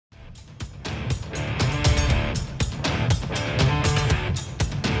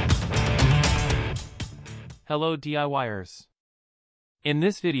Hello DIYers. In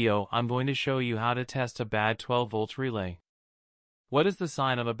this video I'm going to show you how to test a bad 12-volt relay. What is the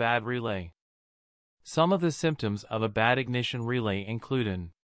sign of a bad relay? Some of the symptoms of a bad ignition relay include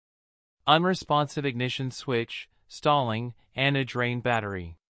an unresponsive ignition switch, stalling, and a drained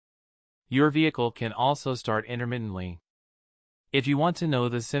battery. Your vehicle can also start intermittently. If you want to know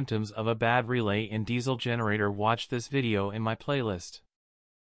the symptoms of a bad relay in diesel generator, watch this video in my playlist.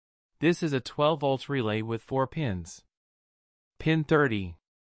 This is a 12-volt relay with 4 pins. Pin 30.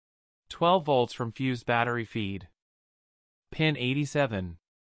 12 volts from fused battery feed. Pin 87.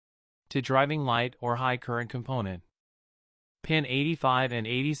 To driving light or high current component. Pin 85 and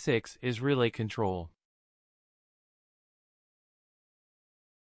 86 is relay control.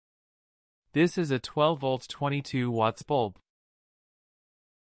 This is a 12 volts 22 watts bulb.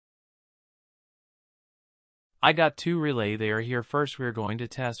 I got 2 relay. They are here. First we are going to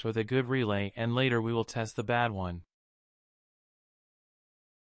test with a good relay and later we will test the bad one.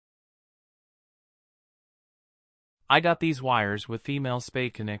 I got these wires with female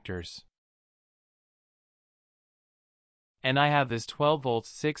spade connectors. And I have this 12 volts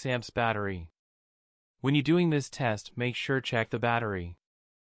 6 amps battery. When you're doing this test, make sure check the battery.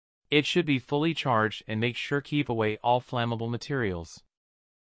 It should be fully charged and make sure keep away all flammable materials.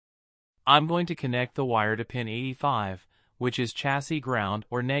 I'm going to connect the wire to pin 85, which is chassis ground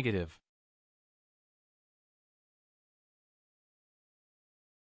or negative.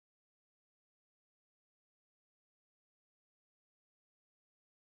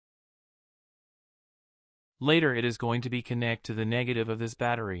 Later it is going to be connect to the negative of this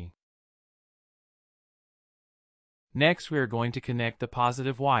battery. Next we are going to connect the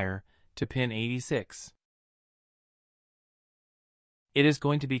positive wire to pin 86. It is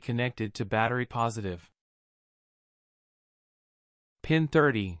going to be connected to battery positive. Pin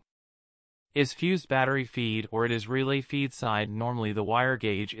 30 is fused battery feed or it is relay feed side. Normally the wire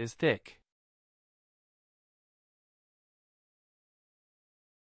gauge is thick.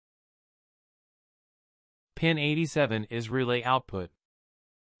 Pin 87 is relay output.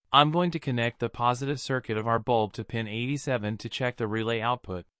 I'm going to connect the positive circuit of our bulb to pin 87 to check the relay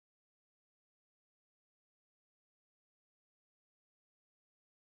output.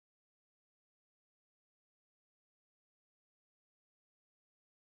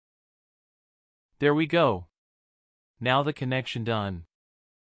 There we go. Now the connection done.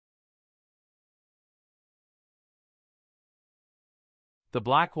 The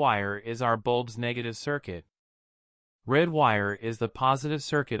black wire is our bulb's negative circuit. Red wire is the positive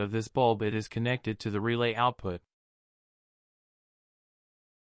circuit of this bulb. It is connected to the relay output.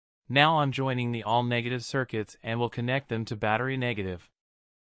 Now I'm joining the all negative circuits and will connect them to battery negative.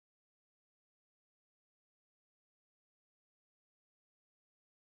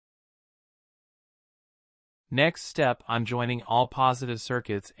 Next step, I'm joining all positive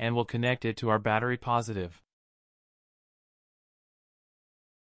circuits and will connect it to our battery positive.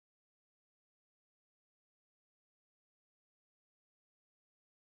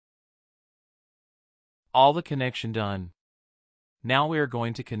 All the connection done. Now we are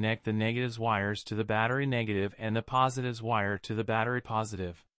going to connect the negatives wires to the battery negative and the positives wire to the battery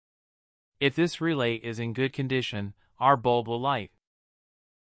positive. If this relay is in good condition, our bulb will light.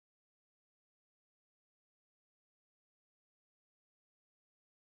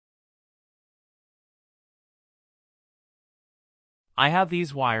 I have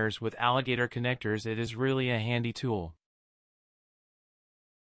these wires with alligator connectors. It is really a handy tool.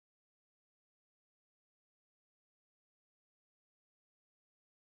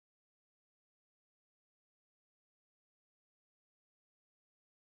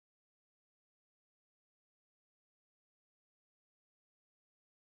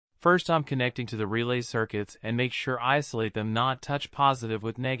 First I'm connecting to the relay circuits and make sure isolate them, not touch positive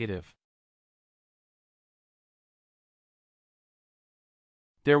with negative.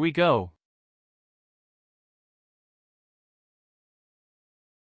 There we go.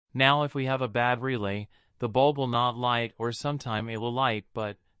 Now if we have a bad relay, the bulb will not light or sometime it will light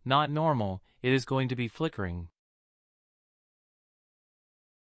but not normal, it is going to be flickering.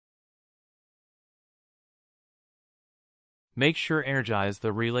 Make sure energize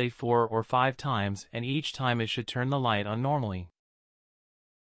the relay 4 or 5 times and each time it should turn the light on normally.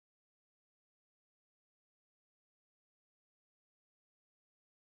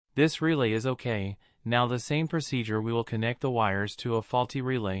 This relay is okay. Now the same procedure we will connect the wires to a faulty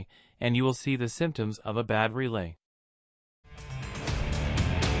relay and you will see the symptoms of a bad relay.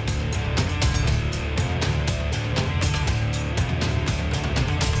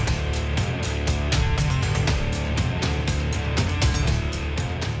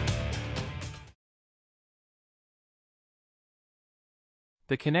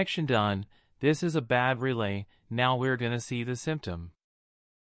 The connection done. This is a bad relay. Now we're gonna see the symptom.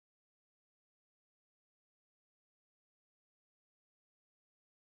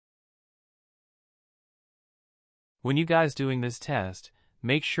 When you guys doing this test,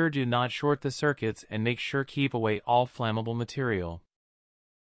 make sure do not short the circuits and make sure keep away all flammable material.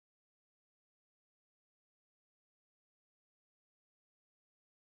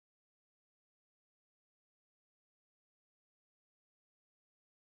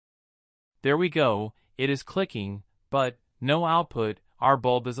 There we go, it is clicking, but no output, our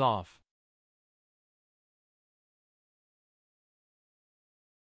bulb is off.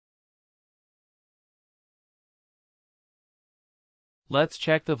 Let's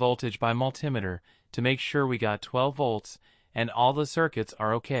check the voltage by multimeter to make sure we got 12 volts and all the circuits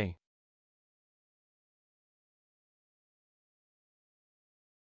are okay.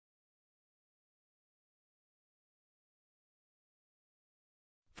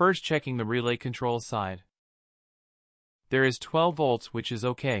 First checking the relay control side. There is 12 volts which is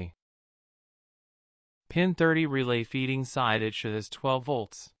okay. Pin 30 relay feeding side it shows 12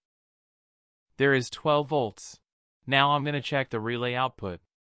 volts. There is 12 volts. Now I'm going to check the relay output.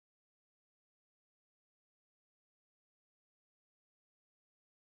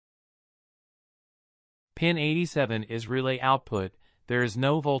 Pin 87 is relay output, there is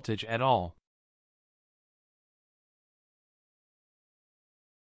no voltage at all.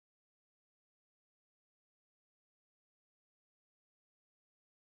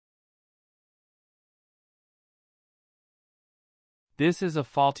 This is a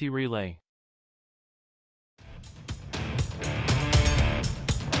faulty relay.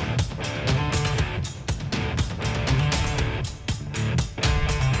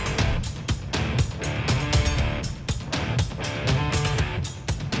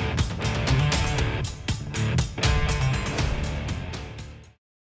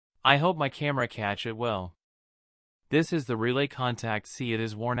 I hope my camera catch it well. This is the relay contact, see it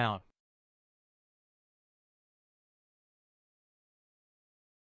is worn out.